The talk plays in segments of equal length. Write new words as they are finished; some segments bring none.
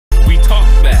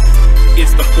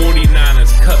It's the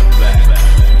 49ers Cutback.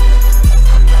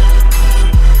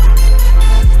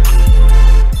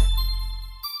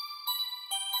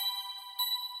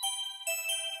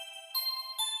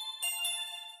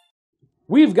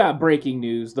 We've got breaking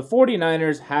news. The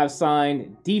 49ers have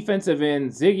signed defensive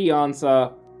end Ziggy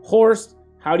Ansah. Horst,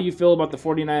 how do you feel about the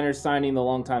 49ers signing the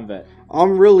longtime vet?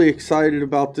 I'm really excited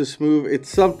about this move. It's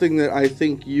something that I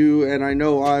think you and I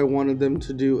know I wanted them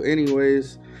to do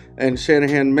anyways. And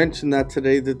Shanahan mentioned that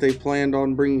today, that they planned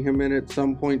on bringing him in at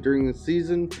some point during the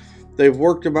season. They've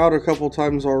worked him out a couple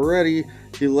times already.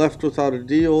 He left without a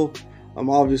deal.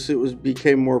 Obviously, it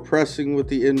became more pressing with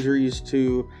the injuries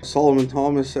to Solomon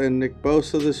Thomas and Nick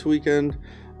Bosa this weekend.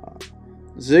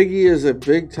 Ziggy is a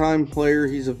big-time player.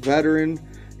 He's a veteran.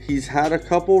 He's had a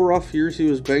couple rough years. He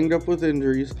was banged up with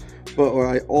injuries, but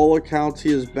by all accounts,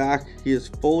 he is back. He is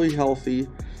fully healthy.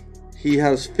 He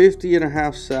has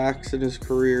 50.5 sacks in his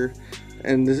career,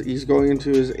 and he's going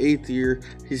into his 8th year.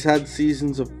 He's had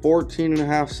seasons of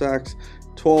 14.5 sacks,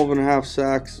 12.5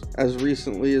 sacks as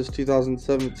recently as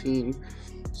 2017.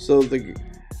 So the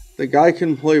guy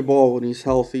can play ball when he's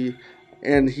healthy,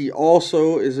 and he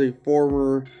also is a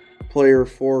former player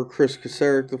for Chris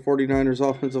Kasarik, the 49ers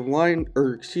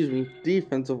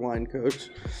defensive line coach.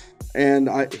 And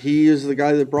he is the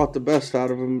guy that brought the best out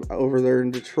of him over there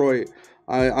in Detroit.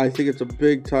 I think it's a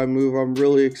big-time move. I'm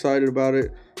really excited about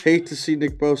it. Hate to see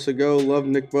Nick Bosa go. Love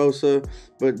Nick Bosa.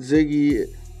 But Ziggy,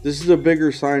 this is a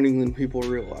bigger signing than people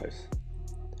realize.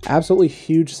 Absolutely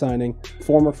huge signing.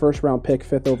 Former first-round pick,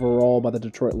 5th overall by the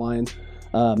Detroit Lions.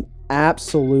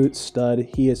 Absolute stud.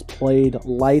 He has played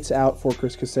lights out for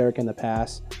Chris Kasarik in the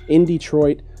past. In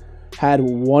Detroit, had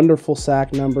wonderful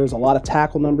sack numbers, a lot of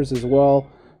tackle numbers as well.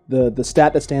 The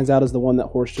stat that stands out is the one that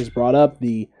Horst just brought up.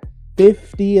 The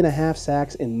 50.5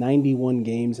 sacks in 91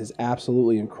 games is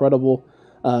absolutely incredible.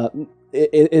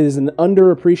 It is an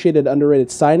underappreciated, underrated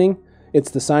signing.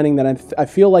 It's the signing that I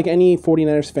feel like any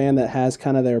 49ers fan that has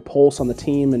kind of their pulse on the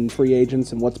team and free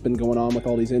agents and what's been going on with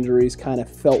all these injuries kind of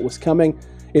felt was coming.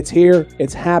 It's here.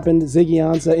 It's happened. Ziggy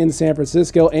Ansah in San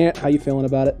Francisco. Ant, how you feeling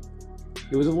about it?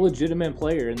 It was a legitimate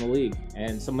player in the league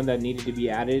and someone that needed to be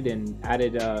added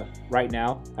right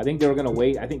now. I think they were going to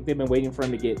wait. I think they've been waiting for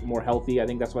him to get more healthy. I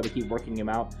think that's why they keep working him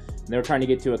out. And they were trying to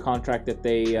get to a contract that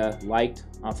they liked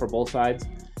for both sides.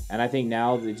 And I think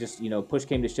now they just, push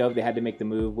came to shove. They had to make the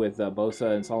move with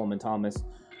Bosa and Solomon Thomas.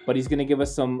 But he's going to give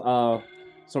us some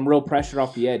real pressure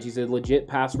off the edge. He's a legit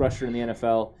pass rusher in the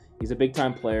NFL. He's a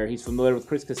big-time player. He's familiar with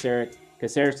Chris Kasarik.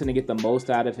 Kasarik's going to get the most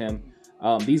out of him.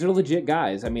 These are legit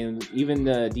guys. I mean, even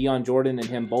Deion Jordan and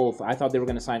him both, I thought they were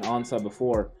going to sign Ansah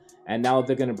before. And now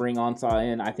they're going to bring Ansah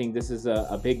in. I think this is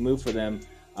a big move for them.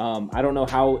 I don't know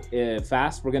how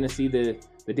fast we're going to see the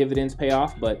dividends pay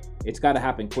off, but it's got to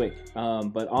happen quick.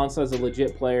 But Ansah is a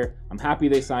legit player. I'm happy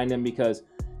they signed him because,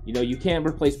 you can't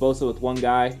replace Bosa with one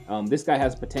guy. This guy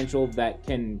has potential that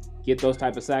can get those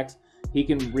type of sacks. He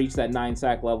can reach that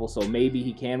 9-sack level, so maybe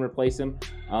he can replace him.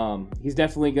 He's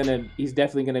definitely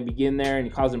gonna begin there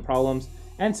and causing problems,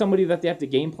 and somebody that they have to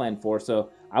game plan for. So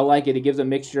I like it. It gives a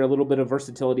mixture, a little bit of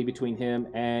versatility between him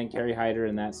and Kerry Hyder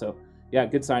and that. So yeah,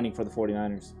 good signing for the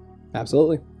 49ers.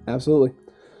 Absolutely.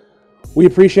 We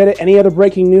appreciate it. Any other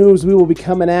breaking news, we will be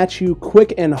coming at you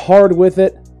quick and hard with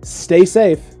it. Stay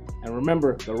safe. And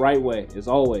remember, the right way is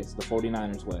always the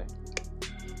 49ers way.